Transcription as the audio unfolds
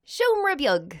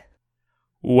Siomra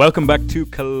Welcome back to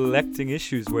Collecting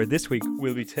Issues, where this week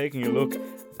we'll be taking a look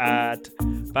at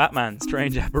Batman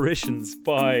Strange Apparitions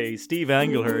by Steve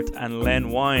Englehart and Len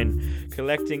Wein,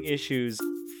 collecting issues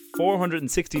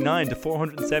 469 to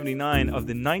 479 of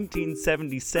the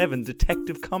 1977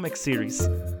 Detective Comics series.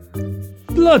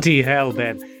 Bloody hell,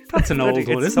 Ben. That's an old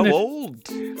one, isn't it? It's so old.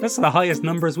 That's the highest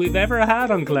numbers we've ever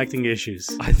had on Collecting Issues.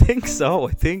 I think so.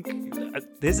 I think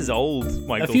this is old,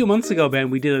 Michael. A few months ago, Ben,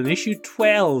 we did an issue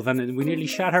 12 and we nearly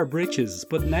shat our britches.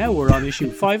 But now we're on issue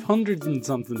 500 and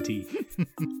something T.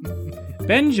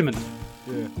 Benjamin,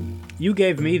 you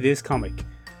gave me this comic.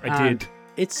 I did.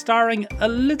 It's starring a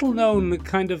little known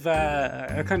kind of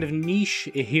a kind of niche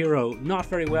hero, not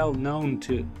very well known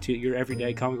to your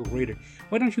everyday comic book reader.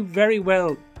 Why don't you very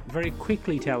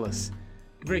quickly tell us,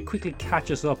 very quickly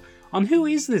catch us up on who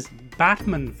is this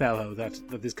Batman fellow that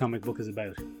this comic book is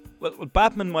about? Well,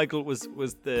 Batman, Michael, was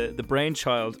the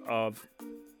brainchild of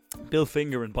Bill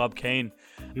Finger and Bob Kane.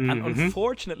 Mm-hmm. And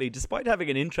unfortunately, despite having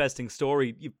an interesting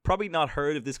story, you've probably not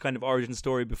heard of this kind of origin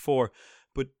story before,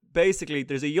 but basically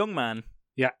there's a young man.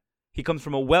 Yeah. He comes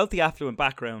from a wealthy, affluent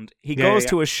background. He goes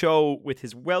to a show with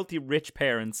his wealthy, rich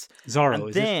parents. Zorro, and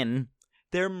is then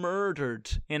they're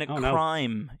murdered in a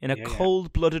crime, in a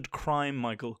cold-blooded crime,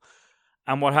 Michael.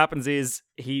 And what happens is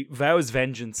he vows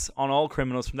vengeance on all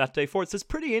criminals from that day forward. So it's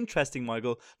pretty interesting,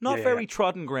 Michael. Not very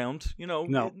trodden ground, you know.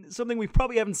 No. Something we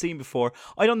probably haven't seen before.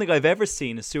 I don't think I've ever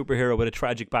seen a superhero with a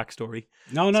tragic backstory.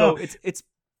 No. So it's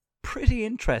pretty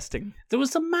interesting. There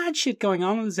was some mad shit going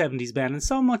on in the 70s, Ben, and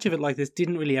so much of it like this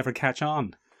didn't really ever catch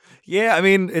on. Yeah, I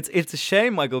mean, it's a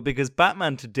shame, Michael, because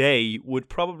Batman today would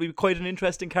probably be quite an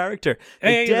interesting character.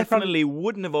 They definitely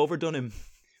wouldn't have overdone him.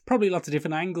 Probably lots of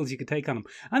different angles you could take on him.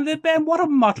 And then, Ben, what a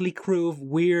motley crew of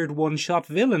weird one-shot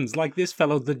villains like this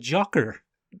fellow, the Jocker.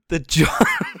 The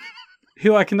Jocker?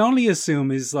 Who I can only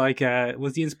assume is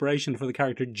was the inspiration for the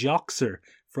character Joxer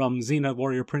from Xena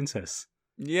Warrior Princess.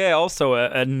 Yeah, also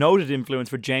a noted influence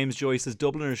for James Joyce's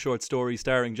Dubliner short story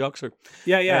starring Joxer.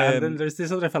 Yeah, and then there's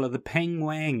this other fellow, the Peng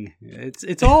Wang.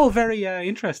 It's all very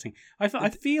interesting. I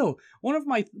feel one of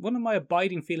my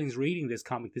abiding feelings reading this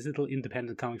comic, this little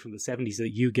independent comic from the 70s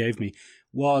that you gave me,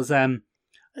 was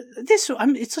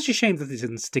it's such a shame that this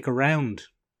didn't stick around.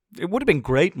 It would have been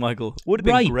great, Michael. Would have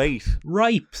been great.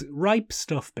 Ripe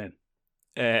stuff, Ben.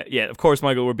 Yeah, of course,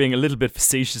 Michael, we're being a little bit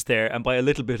facetious there, and by a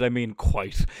little bit, I mean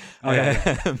quite. Oh,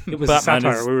 yeah. It was Batman a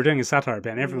satire. We were doing a satire,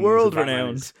 Ben. Everyone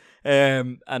world-renowned.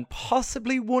 And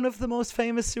possibly one of the most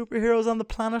famous superheroes on the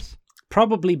planet.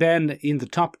 Probably, Ben, in the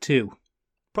top two.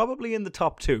 Probably in the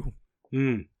top two.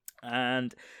 Mm.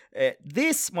 And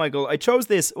this, Michael, I chose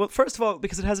this, well, first of all,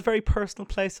 because it has a very personal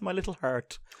place in my little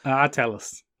heart. Tell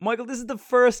us. Michael, this is the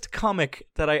first comic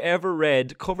that I ever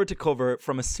read cover to cover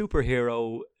from a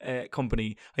superhero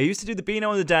company. I used to do the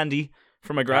Beano and the Dandy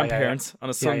for my grandparents on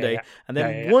a Sunday. And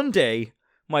then one day,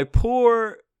 my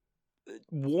poor,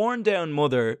 worn down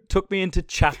mother took me into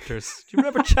Chapters. Do you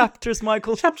remember Chapters,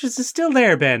 Michael? Chapters is still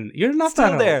there, Ben. You're not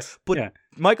still that there. old. But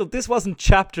Michael, this wasn't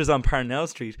Chapters on Parnell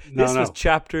Street. This was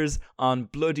Chapters on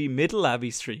bloody Middle Abbey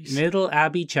Street. Middle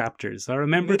Abbey Chapters. I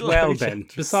remember it well, Ben.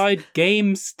 Beside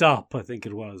GameStop, I think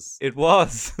it was. It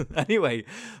was. Anyway,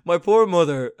 my poor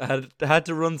mother had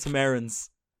to run some errands.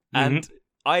 And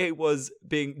I was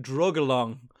being drug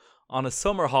along on a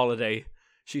summer holiday.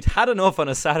 She'd had enough on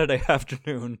a Saturday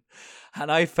afternoon. And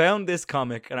I found this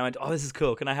comic and I went, oh, this is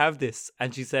cool. Can I have this?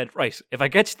 And she said, right, if I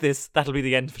get you this, that'll be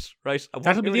the end of it, right?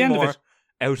 That'll be the end of it.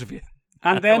 Out of you.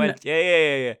 And then I went,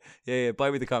 yeah, buy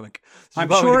me the comic. I'm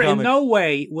sure in no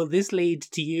way will this lead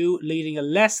to you leading a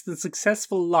less than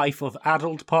successful life of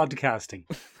adult podcasting.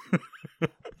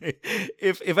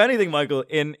 If anything, Michael,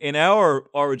 in our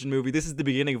origin movie, this is the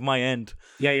beginning of my end.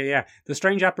 Yeah. The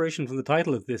strange apparition from the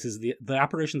title of this is the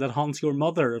apparition that haunts your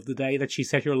mother of the day that she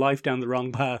set your life down the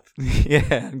wrong path.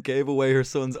 Yeah, and gave away her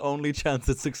son's only chance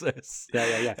at success.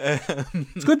 Yeah.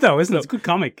 It's good though, isn't it? It's a good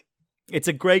comic. It's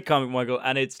a great comic, Michael,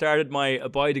 and it started my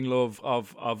abiding love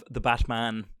of the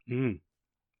Batman.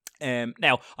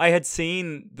 Now, I had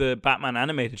seen the Batman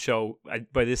animated show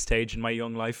by this stage in my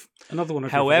young life. Another one.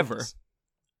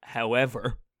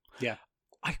 However, yeah,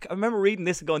 I remember reading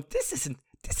this and going, "This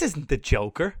isn't the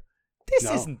Joker. This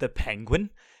isn't the Penguin.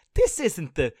 This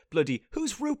isn't the bloody.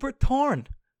 Who's Rupert Thorne?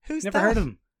 Who's never that? Heard of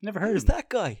him? Never heard Who's of him. that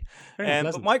guy?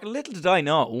 But Michael, little did I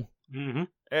know."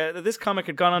 That this comic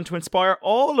had gone on to inspire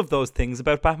all of those things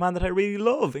about Batman that I really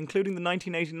love, including the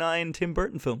 1989 Tim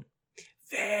Burton film.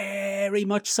 Very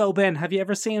much so, Ben. Have you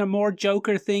ever seen a more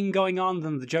Joker thing going on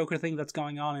than the Joker thing that's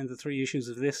going on in the 3 issues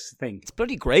of this thing? It's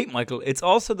bloody great, Michael. It's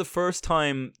also the first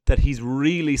time that he's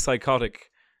really psychotic.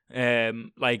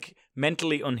 like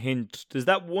mentally unhinged. There's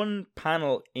that one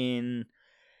panel in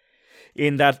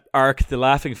that arc, The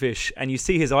Laughing Fish, and you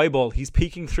see his eyeball. He's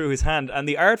peeking through his hand, and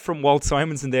the art from Walt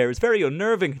Simonson there is very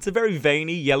unnerving. It's a very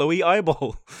veiny, yellowy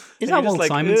eyeball. Is that Walt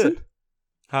Simonson? Ugh.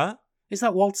 Huh? Is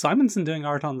that Walt Simonson doing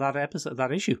art on that episode,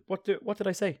 that issue? What did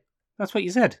I say? That's what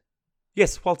you said.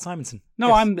 Yes, Walt Simonson. No,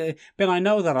 yes. Ben, I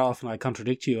know that often I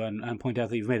contradict you and point out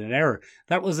that you've made an error.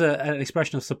 That was an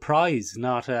expression of surprise,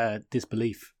 not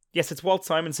disbelief. Yes, it's Walt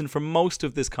Simonson for most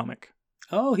of this comic.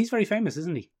 Oh, he's very famous,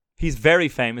 isn't he? He's very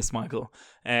famous, Michael.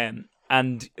 And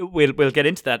we'll get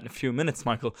into that in a few minutes,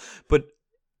 Michael. But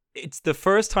it's the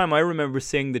first time I remember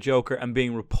seeing the Joker and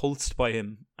being repulsed by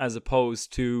him, as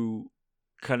opposed to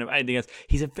kind of anything else.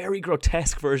 He's a very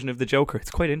grotesque version of the Joker. It's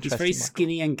quite interesting. He's very Michael.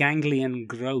 skinny and gangly and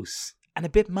gross. And a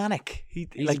bit manic. He's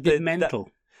like a bit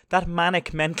mental. That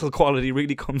manic mental quality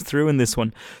really comes through in this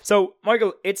one. So,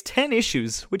 Michael, it's 10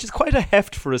 issues, which is quite a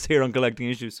heft for us here on Collecting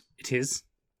Issues. It is.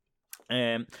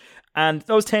 And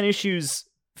those 10 issues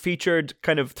featured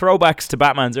kind of throwbacks to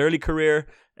Batman's early career,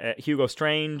 Hugo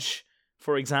Strange,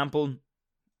 for example.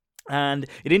 And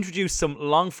it introduced some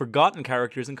long-forgotten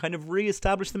characters and kind of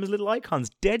re-established them as little icons.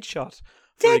 Deadshot,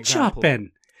 for example. Deadshot,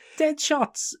 Ben.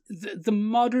 Deadshot's the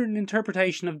modern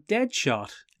interpretation of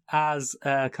Deadshot as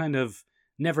a kind of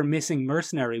never-missing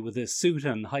mercenary with a suit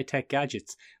and high-tech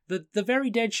gadgets. The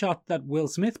very Deadshot that Will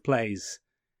Smith plays,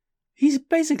 he's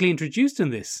basically introduced in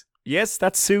this. Yes,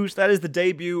 that suit, that is the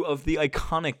debut of the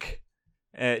iconic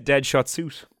Deadshot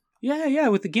suit. Yeah,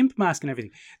 with the gimp mask and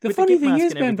everything. The funny thing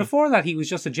is, Ben, before that he was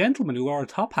just a gentleman who wore a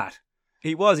top hat.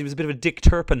 He was a bit of a Dick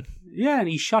Turpin. Yeah, and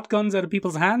he shot guns out of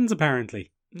people's hands,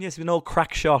 apparently. Yes, an old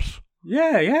crack shot.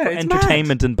 Yeah, for it's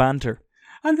entertainment mad. And banter.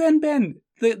 And then, Ben,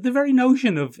 the very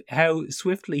notion of how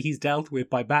swiftly he's dealt with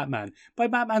by Batman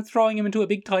throwing him into a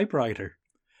big typewriter.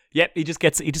 Yep, he just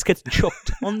gets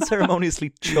chucked,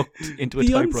 unceremoniously chucked into a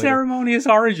typewriter. The unceremonious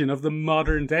origin of the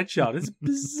modern Deadshot is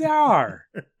bizarre.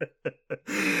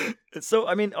 So,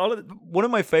 I mean, one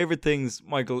of my favorite things,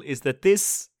 Michael, is that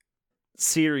this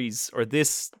series or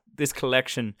this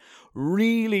collection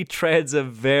really treads a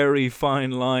very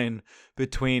fine line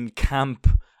between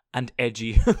camp and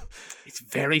edgy. It's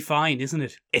very fine, isn't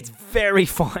it? It's very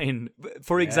fine.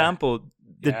 For example,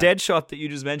 the Deadshot that you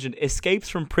just mentioned escapes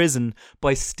from prison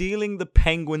by stealing the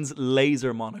Penguin's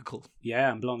laser monocle.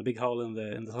 Yeah, and blowing a big hole in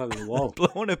the side of the wall.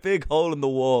 Blowing a big hole in the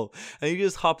wall. And he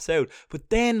just hops out. But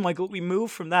then, Michael, we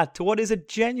move from that to what is a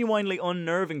genuinely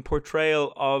unnerving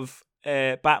portrayal of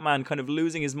Batman kind of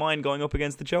losing his mind going up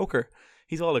against the Joker.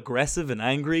 He's all aggressive and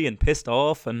angry and pissed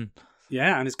off. And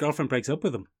his girlfriend breaks up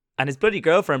with him. And his bloody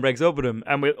girlfriend breaks up with him.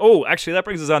 And actually, that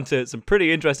brings us on to some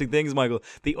pretty interesting things, Michael.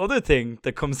 The other thing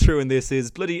that comes through in this is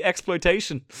bloody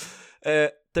exploitation.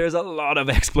 There's a lot of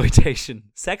exploitation.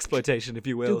 Sexploitation, if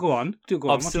you will. Do go on.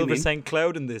 Of Silver St.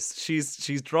 Cloud in this.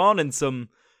 She's drawn in some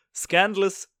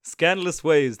scandalous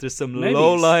ways. There's some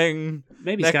low-lying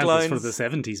maybe necklines. Scandalous for the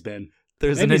 70s, Ben.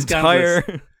 There's maybe an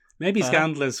entire... Maybe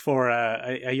scandalous for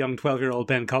a young 12-year-old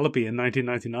Ben Colopy in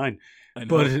 1999. I know.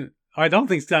 But I don't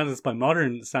think scandalous by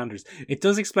modern standards. It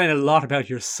does explain a lot about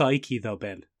your psyche, though,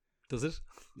 Ben. Does it?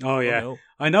 Oh yeah, no.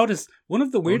 I noticed one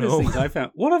of the weirdest things I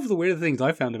found. One of the weirdest things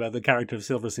I found about the character of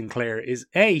Silver Sinclair is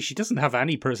she doesn't have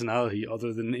any personality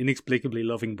other than inexplicably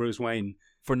loving Bruce Wayne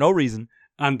for no reason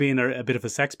and being a bit of a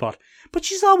sex pot. But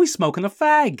she's always smoking a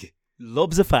fag.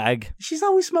 Loves a fag. She's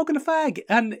always smoking a fag,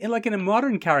 and like in a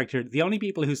modern character, the only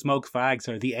people who smoke fags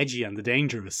are the edgy and the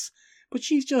dangerous. But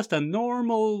she's just a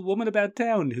normal woman about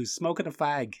town who's smoking a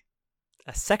fag.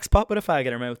 A sex pot with a fag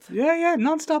in her mouth. Yeah,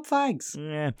 non-stop fags.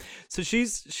 Yeah. So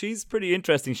she's pretty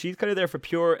interesting. She's kind of there for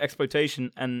pure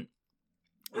exploitation, and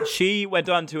she went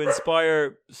on to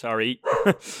inspire... Sorry.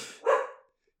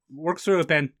 Work through it,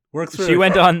 Ben.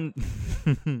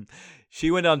 She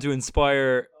went on to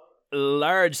inspire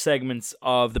large segments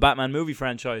of the Batman movie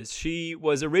franchise. She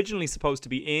was originally supposed to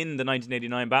be in the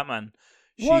 1989 Batman.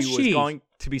 She was going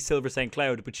to be Silver St.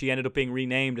 Cloud, but she ended up being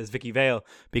renamed as Vicky Vale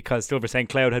because Silver St.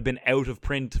 Cloud had been out of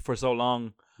print for so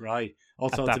long. Right.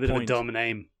 Also, it's a bit of a dumb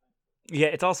name. Yeah,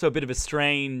 it's also a bit of a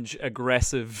strange,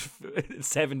 aggressive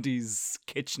 70s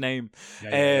kitsch name.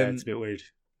 Yeah, it's a bit weird.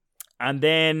 And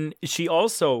then she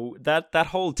also, that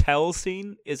whole tell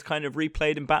scene is kind of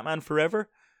replayed in Batman Forever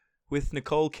with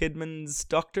Nicole Kidman's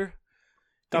doctor.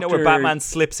 You know where Batman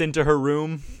slips into her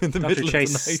room in the middle of the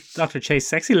night? Dr. Chase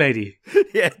Sexy Lady.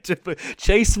 Yeah,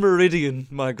 Chase Meridian,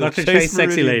 Michael. Dr. Chase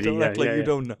Sexy Lady. Don't act like you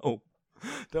don't know.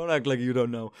 Don't act like you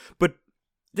don't know. But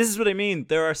this is what I mean.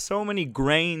 There are so many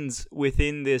grains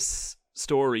within this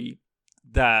story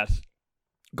that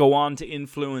go on to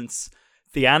influence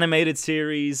the animated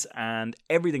series, and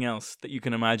everything else that you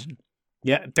can imagine.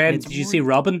 Yeah, Ben, did you see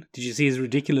Robin? Did you see his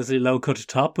ridiculously low-cut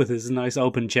top with his nice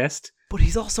open chest? But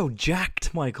he's also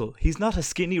jacked, Michael. He's not a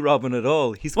skinny Robin at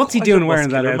all. What's he doing wearing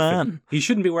that outfit? Man. He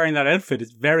shouldn't be wearing that outfit.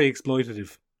 It's very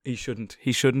exploitative. He shouldn't.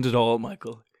 He shouldn't at all,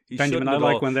 Michael. Benjamin, I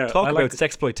like when they're... Talk about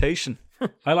sexploitation.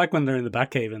 I like when they're in the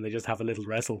Batcave and they just have a little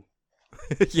wrestle.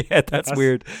 Yeah, that's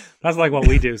weird. That's like what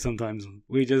we do sometimes.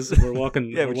 We're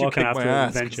walking we're walking after an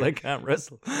adventure. I can't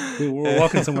wrestle. We're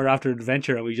walking somewhere after an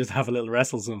adventure and we just have a little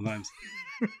wrestle sometimes.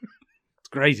 It's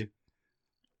great.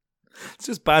 It's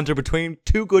just banter between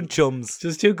two good chums.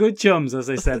 Just two good chums, as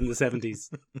they said in the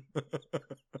 70s.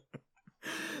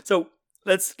 So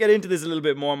let's get into this a little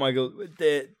bit more, Michael.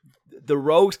 The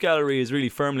Rogues Gallery is really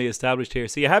firmly established here.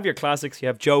 So you have your classics. You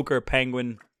have Joker,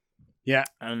 Penguin, yeah,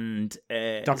 and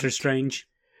Doctor Strange,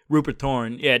 Rupert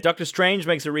Thorne. Yeah, Doctor Strange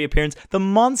makes a reappearance. The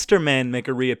Monster Men make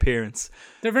a reappearance.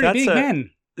 They're very big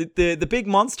men. The big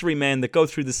monstery men that go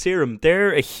through the serum,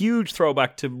 they're a huge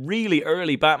throwback to really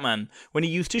early Batman when he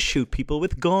used to shoot people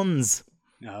with guns.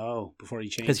 Oh, before he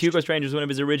changed. Because Hugo Strange was one of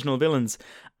his original villains.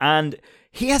 And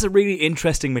he has a really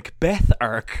interesting Macbeth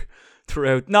arc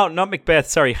throughout. No, not Macbeth,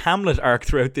 sorry, Hamlet arc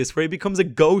throughout this, where he becomes a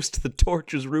ghost that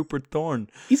tortures Rupert Thorne.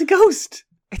 He's a ghost!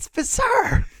 It's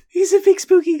bizarre! He's a big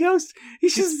spooky ghost.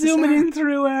 He's just zooming in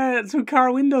through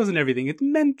car windows and everything. It's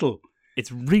mental.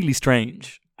 It's really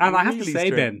strange. And I have to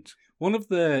say, Ben, one of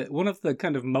the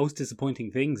kind of most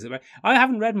disappointing things about... I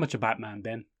haven't read much of Batman,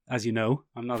 Ben, as you know.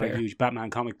 I'm not a huge Batman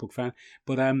comic book fan.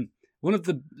 But one of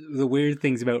the weird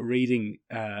things about reading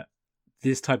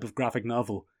this type of graphic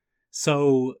novel,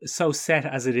 so set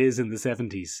as it is in the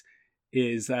 70s,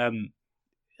 is...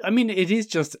 it is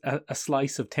just a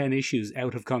slice of 10 issues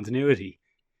out of continuity.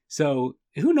 So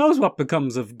who knows what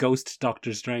becomes of Ghost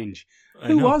Doctor Strange?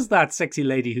 Who was that sexy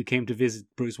lady who came to visit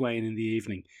Bruce Wayne in the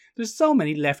evening? There's so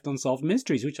many left unsolved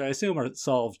mysteries, which I assume are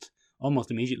solved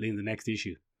almost immediately in the next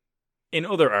issue. In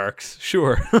other arcs,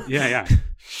 sure. Yeah.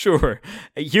 Sure.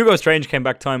 Hugo Strange came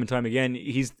back time and time again.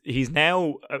 He's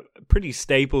now a pretty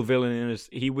staple villain in it.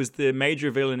 He was the major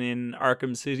villain in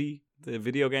Arkham City, the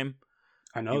video game.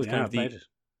 I know, I played it.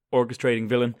 Orchestrating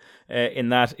villain in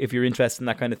that, if you're interested in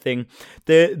that kind of thing.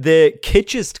 The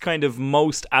kitschest kind of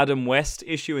most Adam West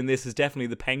issue in this is definitely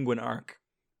the Penguin arc.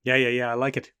 Yeah, I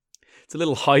like it. It's a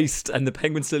little heist, and the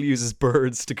Penguin still uses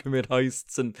birds to commit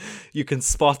heists, and you can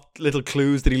spot little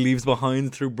clues that he leaves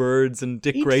behind through birds, and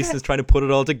Dick Grayson is trying to put it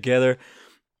all together.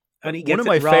 And he gets one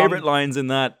of my favourite lines in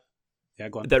that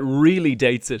that really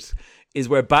dates it is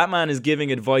where Batman is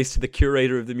giving advice to the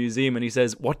curator of the museum, and he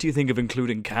says, "What do you think of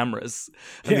including cameras?"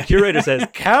 And the curator says,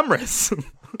 "Cameras?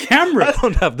 Cameras? I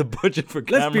don't have the budget for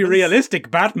cameras." Let's be realistic,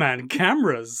 Batman.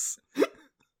 Cameras.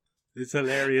 It's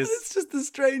hilarious. It's just the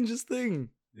strangest thing.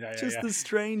 The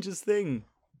strangest thing.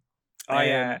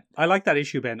 I like that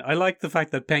issue, Ben. I like the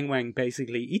fact that Penguin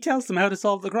basically, he tells them how to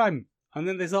solve the crime, and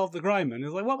then they solve the crime, and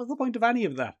it's like, what was the point of any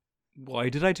of that? Why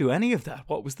did I do any of that?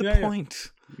 What was the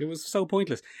point? It was so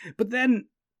pointless. But then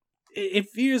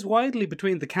it veers widely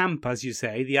between the camp, as you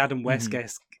say, the Adam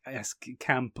West-esque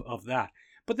camp of that.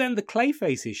 But then the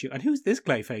Clayface issue, and who's this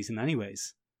Clayface in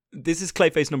anyways? This is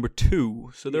Clayface number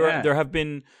 2. So there have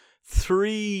been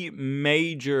 3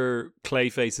 major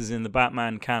Clayfaces in the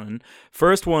Batman canon.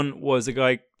 First one was a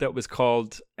guy that was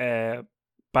called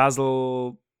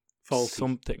Basil Fawlty.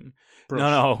 Something. Brush.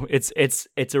 No,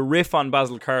 it's a riff on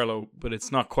Basil Karlo, but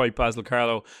it's not quite Basil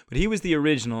Karlo. But he was the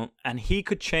original, and he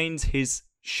could change his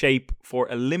shape for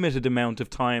a limited amount of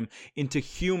time into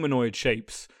humanoid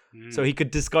shapes. So he could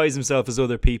disguise himself as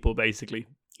other people, basically.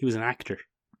 He was an actor.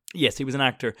 Yes, he was an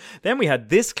actor. Then we had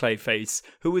this Clayface,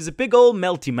 who was a big old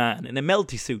melty man in a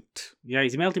melty suit. Yeah,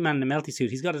 he's a melty man in a melty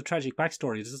suit. He's got a tragic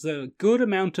backstory. There's a good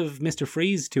amount of Mr.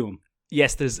 Freeze to him.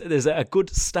 Yes, there's a good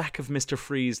stack of Mr.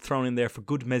 Freeze thrown in there for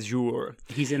good measure.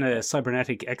 He's in a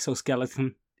cybernetic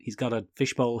exoskeleton. He's got a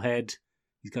fishbowl head.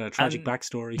 He's got a tragic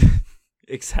backstory.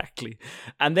 Exactly.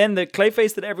 And then the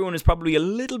Clayface that everyone is probably a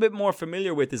little bit more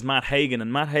familiar with is Matt Hagen.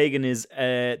 And Matt Hagen is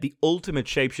the ultimate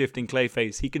shape-shifting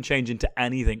Clayface. He can change into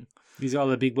anything. He's all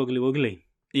the big boogly woogly.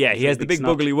 Yeah, he has the big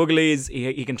boogly wooglies.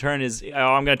 He can turn his... Oh,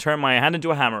 I'm going to turn my hand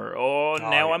into a hammer. Oh,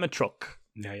 now I'm a truck.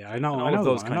 Yeah, I know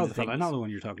the one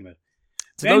you're talking about.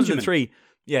 So those are the 3.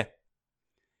 Yeah.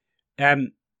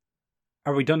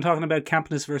 Are we done talking about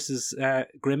campness versus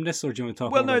grimness, or do you want to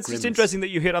talk about Well, no, it's grimness? just interesting that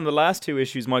you hit on the last 2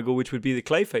 issues, Michael, which would be the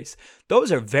Clayface.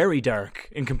 Those are very dark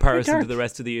in comparison to the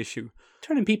rest of the issue.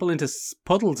 Turning people into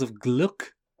puddles of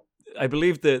gluck. I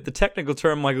believe the technical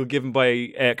term, Michael, given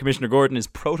by Commissioner Gordon is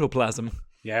protoplasm.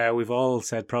 Yeah, we've all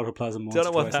said protoplasm once Don't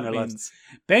know or what twice in that our means. lives.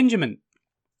 Benjamin,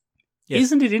 yes.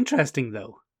 Isn't it interesting,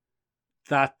 though,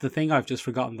 that the thing I've just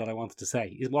forgotten that I wanted to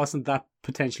say, it wasn't that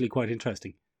potentially quite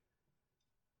interesting.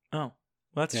 Oh, well,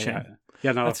 that's a shame.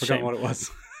 Yeah, no, That's I a forgot shame. what it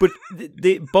was. But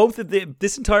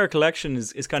this entire collection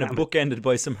is kind of bookended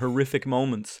by some horrific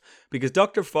moments, because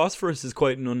Dr. Phosphorus is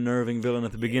quite an unnerving villain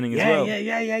at the beginning as well.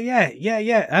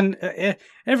 Yeah. And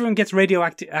everyone gets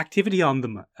radioactivity on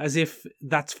them as if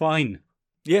that's fine.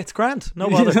 Yeah, it's grand. No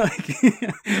bother.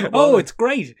 It's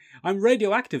great. I'm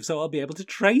radioactive, so I'll be able to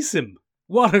trace him.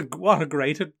 What a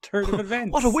great turn of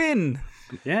events. What a win.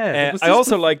 Yeah. I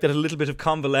also like that a little bit of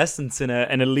convalescence in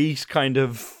an elite kind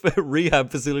of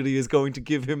rehab facility is going to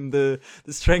give him the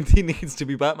strength he needs to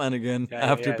be Batman again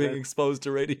after being exposed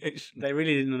to radiation. They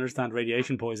really didn't understand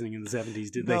radiation poisoning in the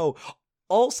 70s, did they? No.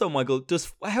 Also, Michael,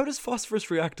 how does Phosphorus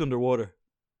react underwater?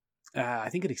 I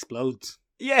think it explodes.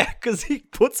 Yeah, because he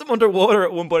puts him underwater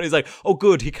at one point. He's like, oh,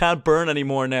 good, he can't burn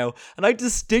anymore now. And I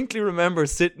distinctly remember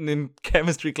sitting in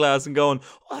chemistry class and going,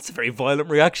 oh, that's a very violent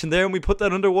reaction there, and we put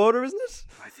that underwater, isn't it?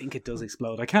 I think it does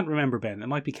explode. I can't remember, Ben. It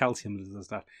might be calcium that does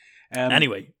that.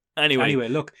 Anyway,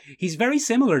 look, he's very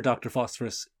similar, Dr.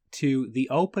 Phosphorus, to the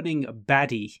opening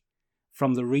baddie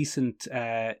from the recent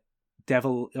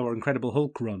Devil or Incredible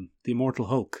Hulk run, the Immortal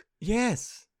Hulk.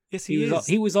 Yes, he is.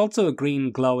 He was also a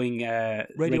green, glowing,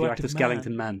 radioactive man.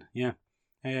 skeleton man. Yeah.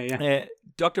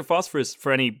 Dr. Phosphorus,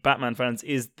 for any Batman fans,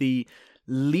 is the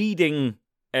leading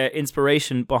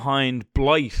inspiration behind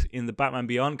Blight in the Batman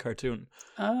Beyond cartoon.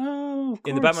 Oh, of course.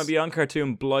 In the Batman Beyond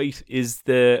cartoon, Blight is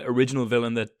the original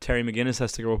villain that Terry McGinnis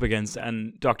has to go up against,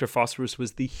 and Dr. Phosphorus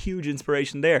was the huge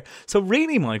inspiration there. So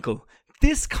really, Michael,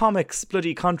 this comic's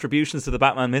bloody contributions to the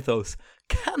Batman mythos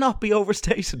cannot be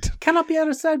overstated. Cannot be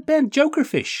overstated, Ben.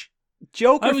 Jokerfish.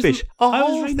 Jokerfish. A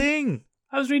whole thing.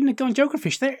 I was reading it going,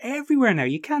 Jokerfish, they're everywhere now.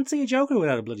 You can't see a Joker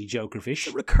without a bloody Jokerfish. It's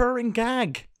a recurring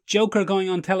gag. Joker going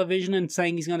on television and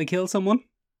saying he's going to kill someone.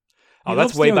 Oh,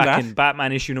 that's way back in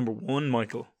Batman issue number 1,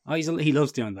 Michael. Oh, he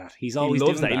loves doing that. He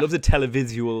loves that. He loves a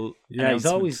televisual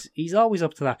announcement. he's always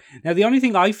up to that. Now, the only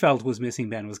thing I felt was missing,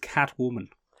 Ben, was Catwoman.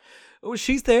 Oh,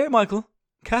 she's there, Michael.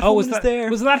 Catwoman is there.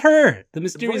 Was that her? The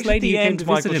mysterious lady at the who came end, to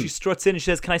visit Michael, him. She struts in and she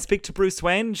says, "Can I speak to Bruce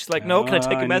Wayne?" She's like, "No." "Can I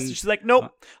take a message?" She's like, "No,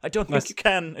 I don't think you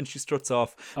can." And she struts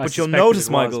off. But you'll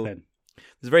notice, Michael, there's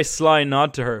a very sly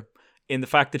nod to her in the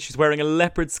fact that she's wearing a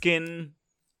leopard skin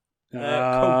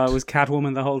coat. It was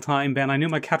Catwoman the whole time, Ben. I knew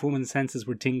my Catwoman senses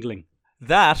were tingling.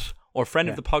 That, or friend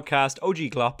of the podcast,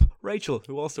 OG Glop, Rachel,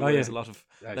 who also wears a lot of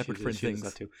leopard print things.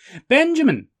 That too.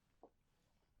 Benjamin.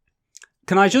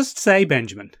 Can I just say,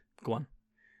 Benjamin? Go on.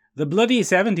 The bloody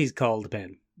 70s called,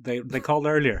 Ben. They called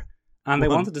earlier. And they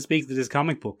wanted to speak to this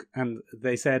comic book. And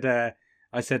they said,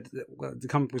 I said, well, the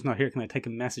comic book's not here. Can I take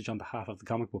a message on behalf of the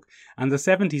comic book? And the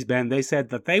 70s, Ben, they said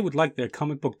that they would like their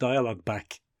comic book dialogue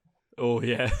back. Oh,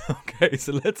 yeah. Okay,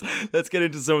 so let's get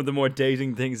into some of the more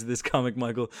dating things of this comic,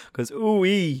 Michael. Because,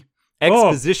 ooh-wee.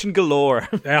 Exposition galore.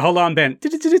 Hold on, Ben.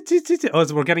 Oh,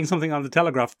 so we're getting something on the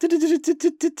Telegraph.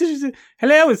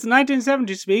 Hello, it's the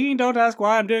 1970s speaking. Don't ask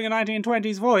why I'm doing a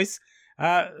 1920s voice.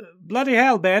 Bloody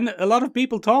hell, Ben. A lot of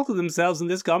people talk to themselves in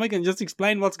this comic and just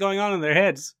explain what's going on in their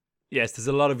heads. Yes, there's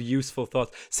a lot of useful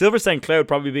thoughts. Silver St. Cloud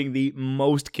probably being the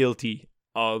most guilty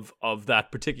of that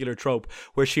particular trope,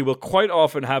 where she will quite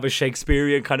often have a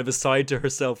Shakespearean kind of aside to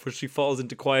herself where she falls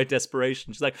into quiet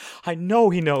desperation. She's like, I know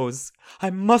he knows. I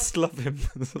must love him.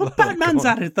 But Batman's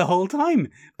at it the whole time.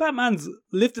 Batman's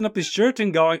lifting up his shirt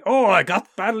and going, oh, I got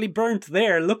badly burnt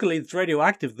there. Luckily it's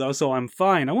radioactive though, so I'm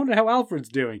fine. I wonder how Alfred's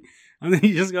doing. And then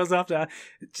he just goes off to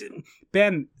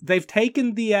Ben, they've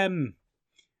taken the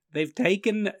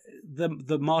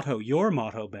motto, your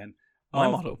motto, Ben. My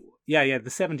motto. Yeah, the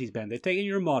 70s, Ben. They've taken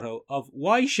your motto of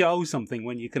why show something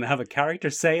when you can have a character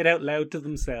say it out loud to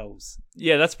themselves.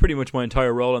 Yeah, that's pretty much my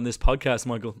entire role on this podcast,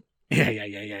 Michael. Yeah.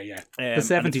 The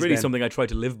 70s, it's really Ben. something I try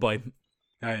to live by.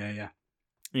 Yeah.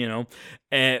 You know,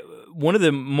 one of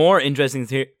the more interesting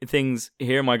things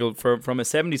here, Michael, from a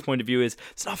 70s point of view is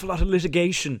there's an awful lot of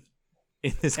litigation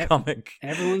in this comic.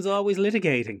 Everyone's always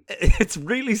litigating. It's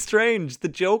really strange. The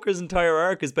Joker's entire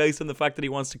arc is based on the fact that he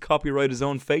wants to copyright his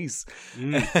own face.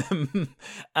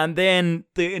 And then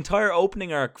the entire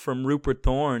opening arc from Rupert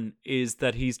Thorne is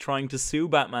that he's trying to sue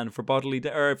Batman for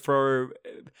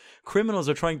criminals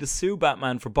are trying to sue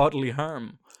Batman for bodily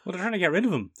harm. Well, they're trying to get rid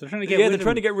of him. They're trying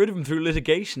to get rid of him through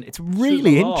litigation. It's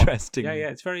really interesting. Yeah,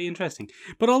 it's very interesting.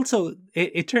 But also,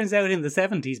 it turns out in the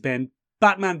 70s, Ben,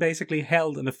 Batman basically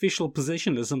held an official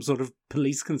position as some sort of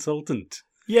police consultant.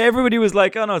 Yeah, everybody was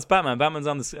like, "Oh no, it's Batman. Batman's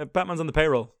on the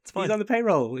payroll. It's fine. He's on the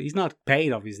payroll. He's not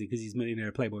paid, obviously, because he's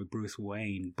millionaire playboy Bruce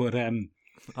Wayne." But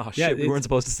we weren't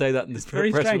supposed to say that in this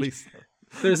press release.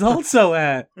 There's also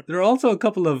there are also a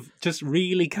couple of just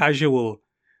really casual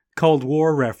Cold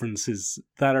War references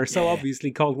that are so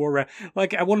obviously Cold War.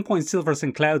 Like at one point, Silver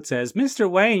St. Cloud says, "Mr.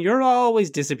 Wayne, you're always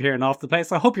disappearing off the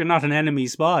place. I hope you're not an enemy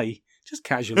spy." Just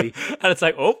casually. And it's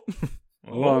like, oh.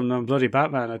 Oh, no, bloody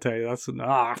Batman, I tell you.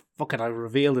 Fuck it, I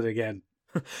revealed it again.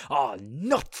 Oh,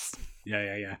 nuts.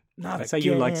 Yeah. Not I'd say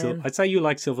you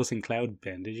like Silver St. Cloud,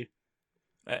 Ben, did you?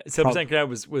 Silver St. Cloud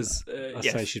was I'd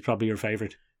say she's probably your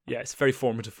favourite. Yeah, it's very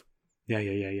formative. Yeah.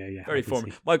 Very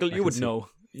formative. Michael, you would know.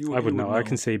 I would know. I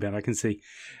can see, Ben. I can see.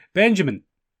 Benjamin.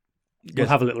 We'll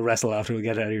have a little wrestle after we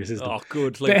get out of your system. Oh,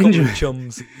 good. Like Benjamin. A couple of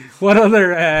chums. What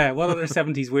other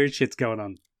 70s weird shit's going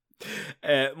on?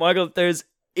 Michael, there's,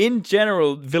 in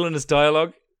general, villainous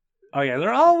dialogue. Oh, yeah.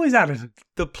 They're always at it.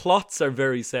 The plots are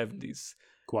very 70s.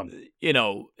 Go on. You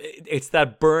know, it's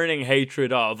that burning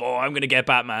hatred of, oh, I'm going to get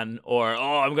Batman, or,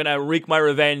 oh, I'm going to wreak my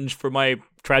revenge for my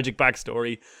tragic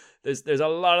backstory. There's a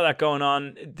lot of that going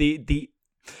on.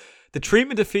 The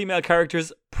treatment of female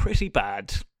characters, pretty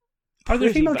bad. Are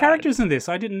there female characters in this?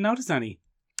 I didn't notice any.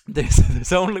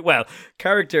 There's only,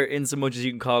 character in so much as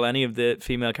you can call any of the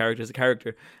female characters a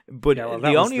character. But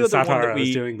the only other one that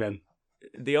we doing, Ben.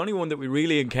 The only one that we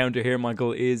really encounter here,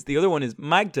 Michael, is the other one is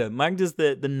Magda. Magda's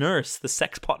the nurse, the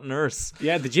sexpot nurse.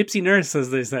 Yeah, the gypsy nurse,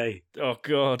 as they say. Oh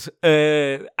God!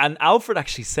 And Alfred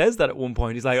actually says that at one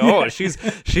point. He's like, "Oh,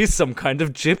 she's some kind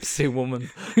of gypsy woman."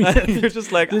 And you're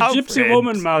just like, the gypsy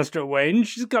woman, Master Wayne.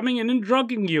 She's coming in and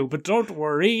drugging you, but don't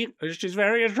worry, she's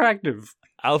very attractive.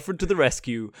 Alfred to the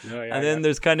rescue. And then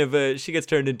there's kind of she gets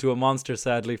turned into a monster,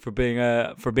 sadly, for being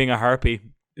a harpy.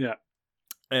 Yeah.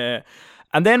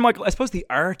 And then, Michael, I suppose the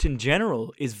art in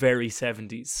general is very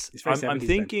 70s. It's very 70s, I'm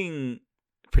thinking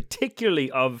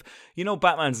particularly of,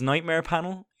 Batman's Nightmare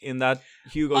panel in that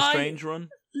Hugo Strange run.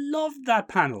 Love that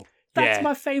panel. That's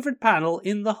my favourite panel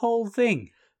in the whole thing.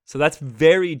 So that's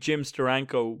very Jim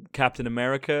Steranko, Captain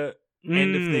America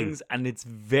end of things. And it's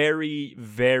very,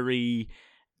 very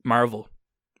Marvel.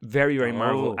 Very, very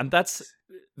Marvel. And that's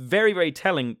very, very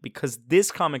telling because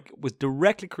this comic was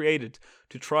directly created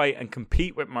to try and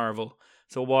compete with Marvel.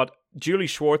 So what Julie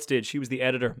Schwartz did, she was the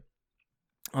editor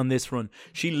on this run.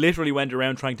 She literally went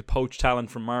around trying to poach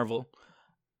talent from Marvel,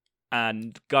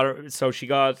 and she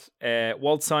got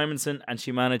Walt Simonson, and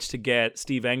she managed to get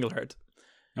Steve Englehart.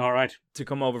 All right, to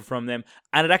come over from them,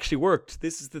 and it actually worked.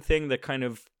 This is the thing that kind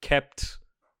of kept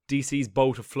DC's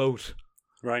boat afloat.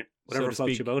 Right, whatever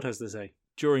floats your boat, as they say.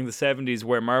 During the 70s,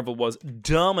 where Marvel was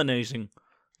dominating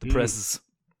the presses.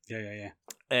 Yeah.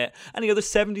 Any other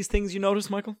 70s things you noticed,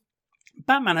 Michael?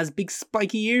 Batman has big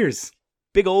spiky ears.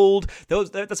 Big old.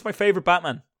 That's my favourite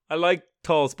Batman. I like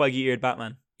tall, spiky-eared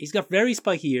Batman. He's got very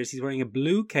spiky ears. He's wearing a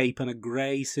blue cape and a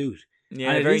grey suit.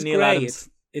 Yeah, and very Neil Adams.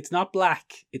 It's not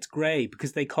black. It's grey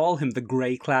because they call him the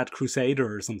grey-clad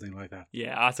Crusader or something like that.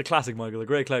 Yeah, it's a classic, Michael. The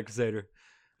grey-clad Crusader.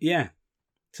 Yeah.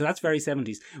 So that's very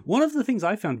 70s. One of the things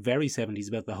I found very 70s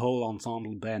about the whole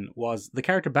ensemble, Ben, was the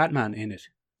character Batman in it.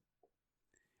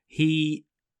 He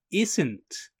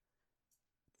isn't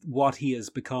what he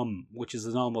has become, which is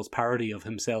an almost parody of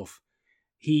himself.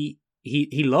 He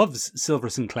loves Silver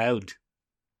St. Cloud.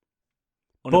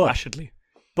 Unabashedly.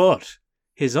 But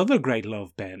his other great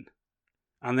love, Ben,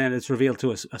 and then it's revealed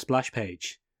to us a splash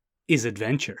page, is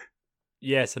adventure.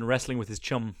 Yes, and wrestling with his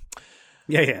chum.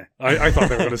 Yeah. I thought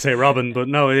they were going to say Robin, but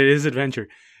no, it is adventure.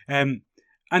 And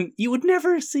you would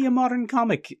never see a modern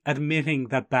comic admitting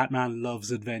that Batman loves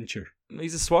adventure.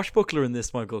 He's a swashbuckler in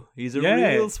this, Michael. He's a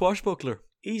real swashbuckler.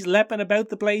 He's leaping about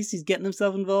the place. He's getting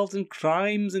himself involved in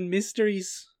crimes and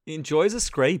mysteries. He enjoys a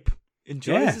scrape.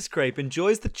 Enjoys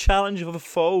the challenge of a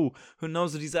foe who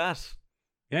knows what he's at.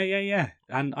 Yeah.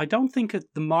 And I don't think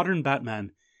the modern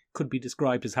Batman could be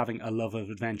described as having a love of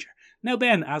adventure. Now,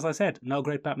 Ben, as I said, no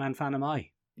great Batman fan am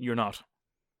I. You're not.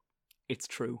 It's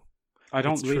true. I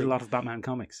don't read a lot of Batman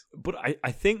comics. But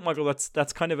I think, Michael,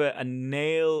 that's kind of a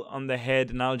nail on the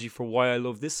head analogy for why I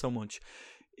love this so much.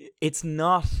 It's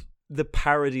not the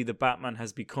parody that Batman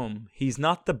has become. He's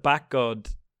not the Bat-God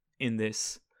in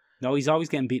this. No, he's always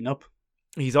getting beaten up.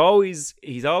 He's always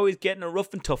getting a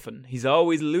rough and toughen. He's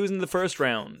always losing the first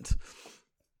round.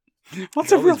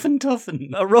 What's a rough and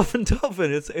toughen? A rough and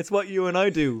toughen. It's what you and I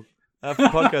do after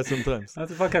podcasts sometimes.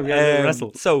 After podcast, we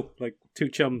wrestle. So, like two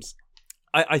chums.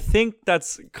 I think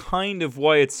that's kind of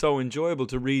why it's so enjoyable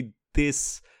to read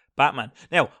this Batman.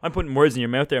 Now, I'm putting words in your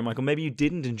mouth there, Michael. Maybe you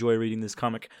didn't enjoy reading this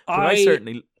comic, but I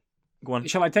certainly. Go on.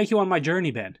 Shall I take you on my journey,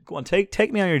 Ben? Go on,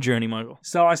 take me on your journey, Michael.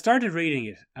 So I started reading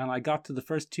it, and I got to the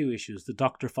first two issues, the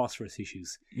Dr. Phosphorus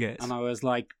issues. Yes. And I was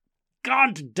like,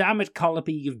 God damn it,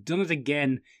 Colopy, you've done it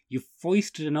again. You've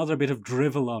foisted another bit of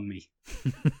drivel on me.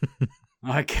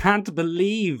 I can't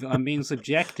believe I'm being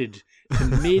subjected to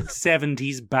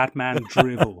mid-70s Batman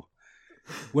drivel,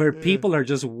 where people are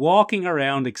just walking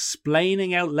around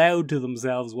explaining out loud to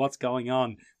themselves what's going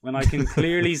on when I can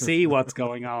clearly see what's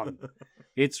going on.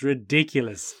 It's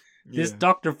ridiculous. This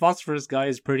Dr. Phosphorus guy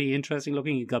is pretty interesting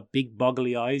looking. He's got big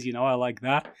boggly eyes, I like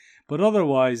that. But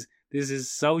otherwise, this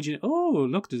is so... Oh,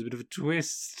 look, there's a bit of a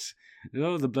twist.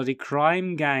 Oh, the bloody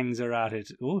crime gangs are at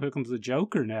it. Oh, here comes the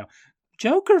Joker now.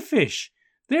 Jokerfish.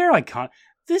 There, I can't...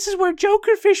 This is where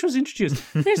Jokerfish was introduced.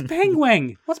 There's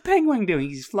Penguin. What's Penguin doing?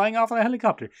 He's flying off on a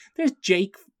helicopter. There's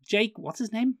Jake, what's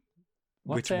his name?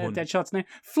 What's Deadshot's name?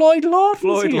 Floyd Lawton.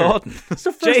 Floyd Lawton. It's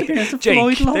the first appearance of Jake.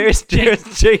 Floyd Lawton. There's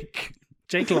Jake.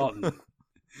 Jake Lawton.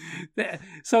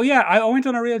 So yeah, I went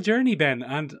on a real journey, Ben,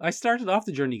 and I started off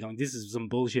the journey going, this is some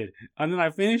bullshit. And then I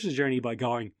finished the journey by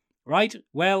going, right,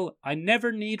 well, I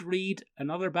never need read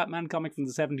another Batman comic from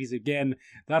the 70s again.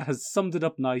 That has summed it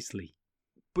up nicely.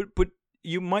 But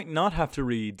you might not have to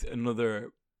read another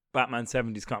Batman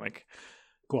 70s comic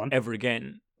Go on. ever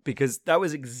again, because that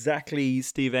was exactly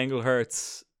Steve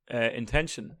Englehart's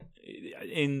intention.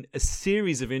 In a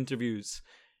series of interviews,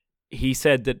 he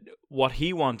said that what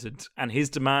he wanted and his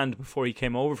demand before he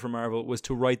came over from Marvel was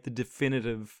to write the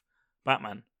definitive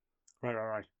Batman.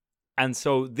 Right. And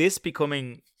so this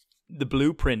becoming the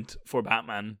blueprint for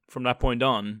Batman from that point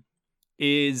on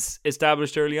is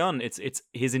established early on. It's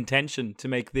his intention to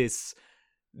make this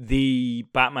the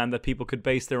Batman that people could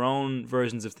base their own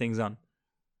versions of things on.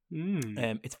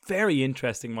 It's very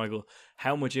interesting, Michael,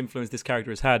 how much influence this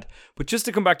character has had. But just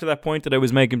to come back to that point that I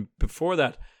was making before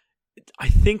that, I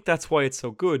think that's why it's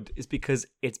so good, is because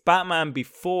it's Batman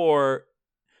before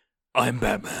I'm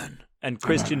Batman and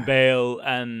Christian Bale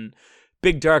and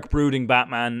big dark brooding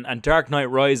Batman and Dark Knight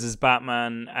Rises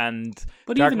Batman and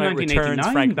Dark Knight Returns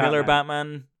Frank Miller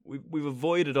Batman. We've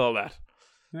avoided all that.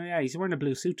 Oh yeah, he's wearing a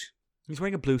blue suit. He's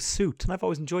wearing a blue suit, and I've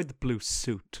always enjoyed the blue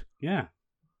suit. Yeah.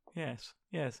 Yes.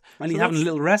 And he's having a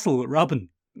little wrestle with Robin.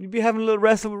 You'd be having a little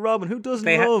wrestle with Robin. Who doesn't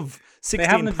love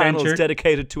 16 panels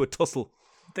dedicated to a tussle?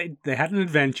 They had an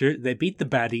adventure. They beat the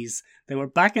baddies. They were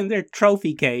back in their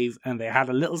trophy cave, and they had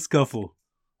a little scuffle.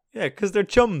 Yeah, because they're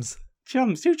chums.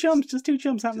 Just two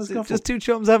chums having a scuffle. Just two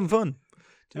chums having fun.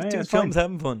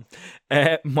 Having fun.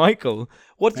 Michael,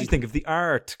 what did you think of the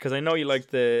art? Because I know you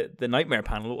liked the Nightmare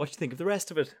panel. What did you think of the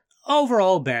rest of it?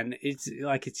 Overall, Ben,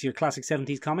 it's your classic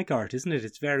 70s comic art, isn't it?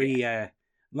 It's very...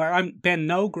 I'm Ben,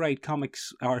 no great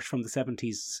comics art from the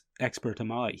 70s expert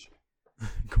am I.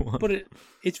 Go on. But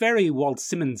it's very Walt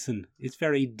Simonson. It's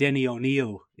very Denny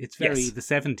O'Neil. It's very the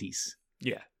 70s.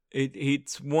 Yeah.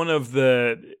 It's one of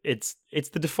the... It's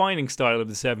the defining style of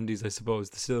the 70s, I suppose,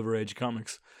 the Silver Age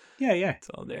comics. Yeah. It's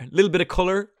all there. A little bit of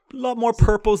colour, a lot more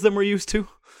purples than we're used to.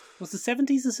 Was the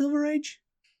 70s the Silver Age?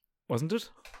 Wasn't it?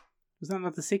 Was that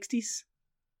not the 60s?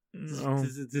 No.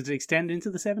 Did it extend into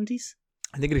the 70s?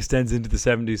 I think it extends into the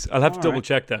 70s. I'll have to double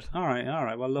check that. All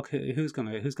right. Well, look, who's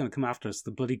gonna come after us? The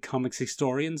bloody comics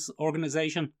historians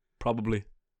organization? Probably.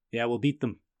 Yeah, we'll beat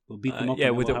them. We'll beat them up.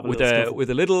 Yeah, with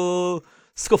a little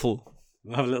scuffle.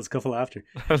 We'll have a little scuffle after.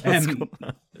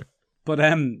 But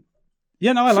I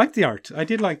liked the art. I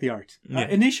did like the art. Yeah.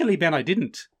 Initially, Ben, I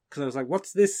didn't, because I was like,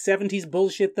 "What's this 70s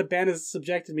bullshit that Ben has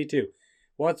subjected me to?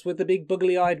 What's with the big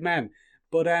buggly-eyed man?"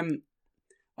 But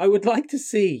I would like to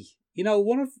see.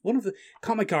 One of the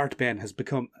comic art, Ben, has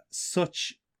become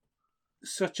such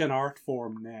an art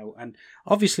form now, and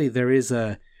obviously there's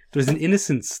an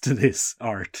innocence to this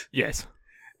art. Yes,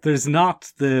 there's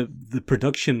not the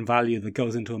production value that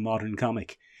goes into a modern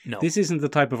comic. No, this isn't the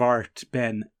type of art,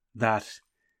 Ben, that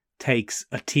takes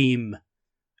a team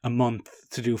a month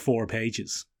to do 4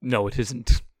 pages. No, it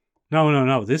isn't.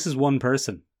 No. This is one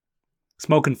person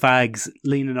smoking fags,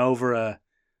 leaning over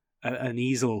an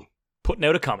easel. Putting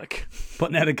out a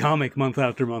comic month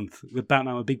after month with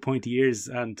Batman with big pointy ears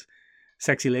and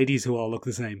sexy ladies who all look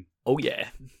the same. Oh yeah.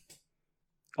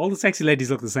 All the sexy ladies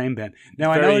look the same, Ben.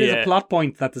 Now I know it is a plot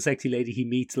point that the sexy lady he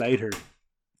meets later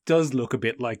does look a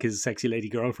bit like his sexy lady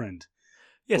girlfriend.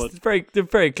 Yes, they're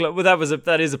very close. Well,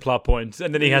 that is a plot point,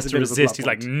 and then he has to resist. He's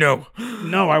like, no,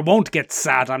 I won't get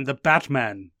sad. I'm the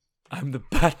Batman. I'm the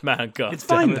Batman. God, it's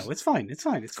fine though. It's fine. It's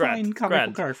grand, fine. Comic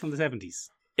book art from the 70s.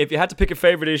 If you had to pick a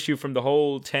favorite issue from the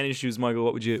whole 10 issues, Michael,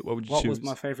 what would you choose? What was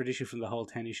my favorite issue from the whole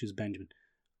 10 issues, Benjamin?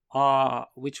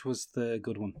 Which was the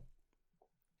good one?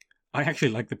 I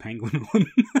actually like the Penguin one.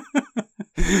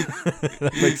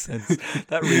 That makes sense.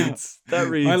 That reads.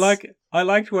 I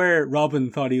liked where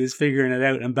Robin thought he was figuring it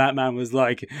out, and Batman was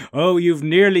like, "Oh, you've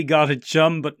nearly got it,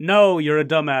 chum, but no, you're a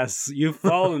dumbass. You've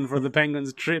fallen for the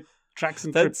Penguin's tracks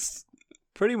and trips."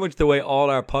 pretty much the way all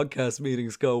our podcast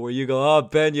meetings go, where you go, "Oh,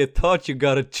 Ben, you thought you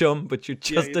got a chum, but you're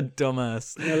just a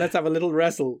dumbass." Let's have a little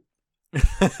wrestle.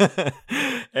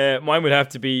 Mine would have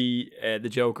to be the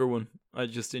Joker one. I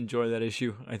just enjoy that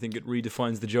issue. I think it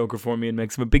redefines the Joker for me and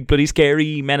makes him a big bloody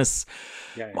scary menace.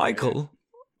 Michael,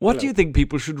 what do you think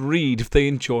people should read if they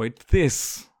enjoyed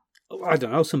this? I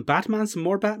don't know, some Batman, some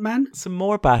more Batman? Some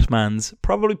more Batmans.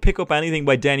 Probably pick up anything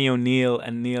by Denny O'Neil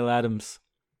and Neil Adams.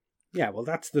 Yeah, well,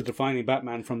 that's the defining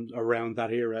Batman from around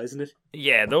that era, isn't it?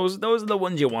 Yeah, those are the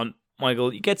ones you want,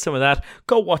 Michael. You get some of that.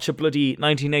 Go watch a bloody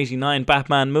 1989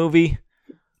 Batman movie.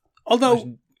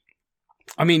 Although,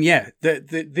 I mean, yeah,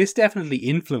 this definitely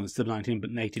influenced the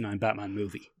 1989 Batman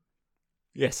movie.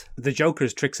 Yes. The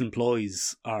Joker's tricks and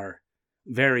ploys are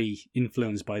very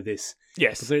influenced by this.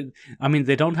 Yes. I mean,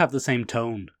 they don't have the same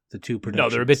tone, the two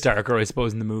productions. No, they're a bit darker, I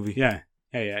suppose, in the movie. Yeah.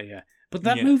 But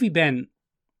that movie, Ben,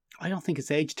 I don't think it's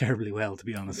aged terribly well, to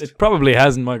be honest. It probably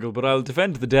hasn't, Michael, but I'll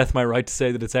defend to the death my right to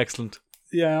say that it's excellent.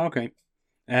 Yeah, okay.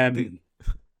 Yeah,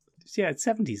 it's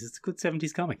 70s. It's a good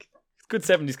 70s comic. Good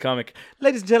 70s comic.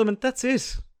 Ladies and gentlemen, that's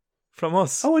it from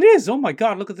us. Oh, it is. Oh my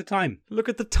God, look at the time. Look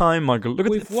at the time, Michael.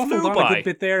 We've waffled on a good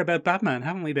bit there about Batman,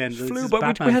 haven't we, Ben? Flew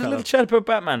by. We had a little chat about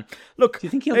Batman. Look, do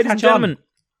you think he'll ladies catch and gentlemen,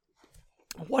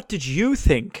 what did you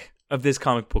think of this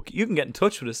comic book? You can get in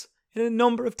touch with us in a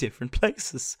number of different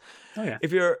places. Oh, yeah.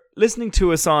 If you're listening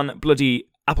to us on bloody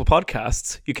Apple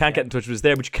Podcasts, you can't get in touch with us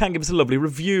there, but you can give us a lovely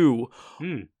review.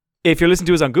 If you're listening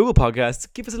to us on Google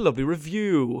Podcasts, give us a lovely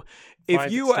review.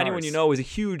 If you or anyone you know is a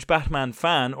huge Batman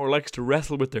fan or likes to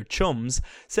wrestle with their chums,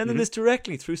 send them this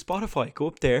directly through Spotify. Go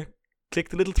up there, click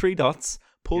the little 3 dots,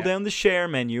 pull down the share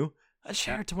menu, and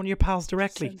share it to one of your pals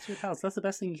directly. Send it to your pals. That's the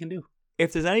best thing you can do.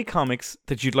 If there's any comics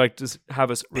that you'd like to have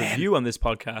us review on this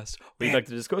podcast, or you'd like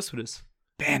to discuss with us,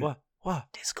 Ben, what?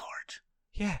 Discord.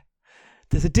 Yeah,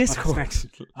 there's a Discord.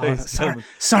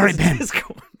 Sorry, Ben.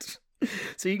 Discord.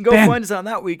 So you can go find us on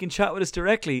that where you can chat with us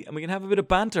directly and we can have a bit of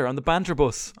banter on the banter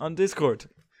bus on Discord.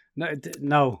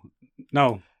 No.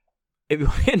 If you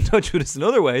want to get in touch with us in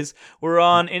other ways, we're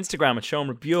on Instagram at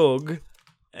Shomer Bjug,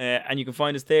 and you can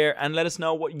find us there and let us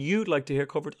know what you'd like to hear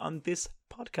covered on this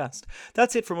podcast.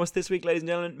 That's it from us this week, ladies and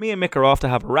gentlemen. Me and Mick are off to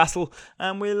have a wrestle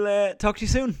and we'll talk to you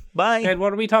soon. Bye. Ed,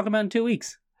 what are we talking about in 2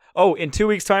 weeks? Oh, in 2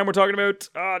 weeks' time we're talking about,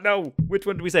 which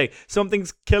one did we say?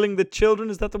 Something's Killing the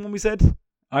Children, is that the one we said?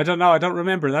 I don't know. I don't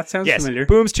remember. That sounds familiar.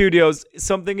 Boom Studios,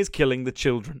 Something is Killing the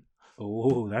Children.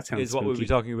 Oh, that sounds is what spooky. we'll be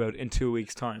talking about in 2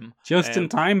 weeks' time. Just in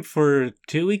time for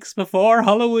 2 weeks before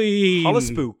Halloween.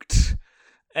 Spooked.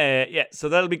 So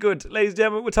that'll be good. Ladies and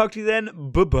gentlemen, we'll talk to you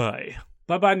then. Bye-bye.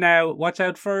 Bye-bye now. Watch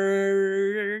out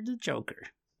for the Joker.